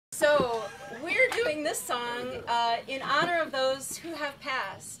So we're doing this song in honor of those who have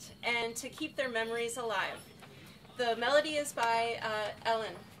passed and to keep their memories alive. The melody is by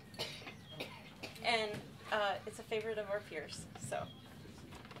Ellen, and it's a favorite of our peers. So,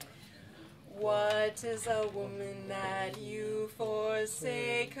 what is a woman that you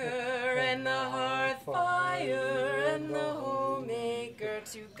forsake her, and the hearth fire and the homemaker,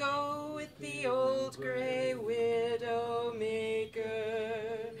 to go with the old grey widow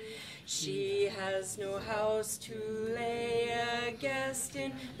maker? She has no house to lay a guest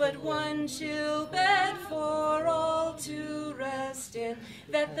in, but one chill bed for all to rest in,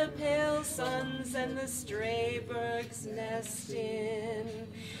 that the pale suns and the stray birds nest in.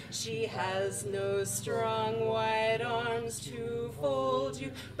 She has no strong white arms to fold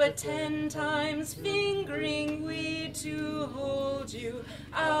you, but 10 times fingering weed to hold you,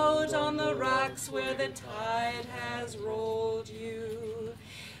 out on the rocks where the tide has rolled you.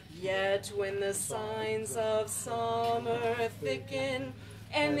 Yet when the signs of summer thicken,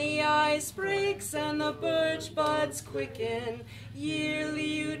 and the ice breaks and the birch buds quicken, yearly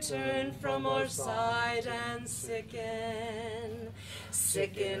you turn from our side and sicken.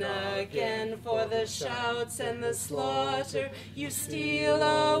 Sicken again for the shouts and the slaughter, you steal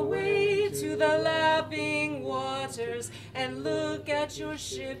away to the lapping waters, and look at your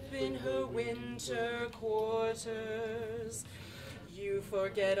ship in her winter quarters. You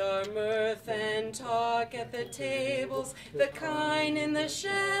forget our mirth and talk at the tables, the kine in the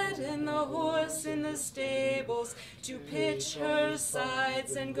shed and the horse in the stables, to pitch her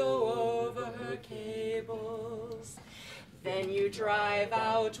sides and go over her cables. Then you drive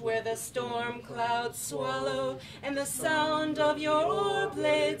out where the storm clouds swallow, and the sound of your oar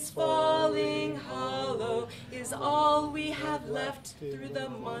blades falling hollow is all we have left through the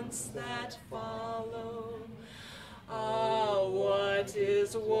months that follow. Ah, what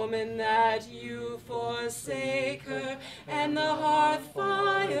is woman that you forsake her, and the hearth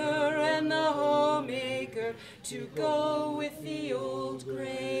fire and the homemaker, to go with the old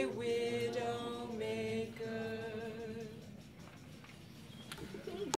grey widow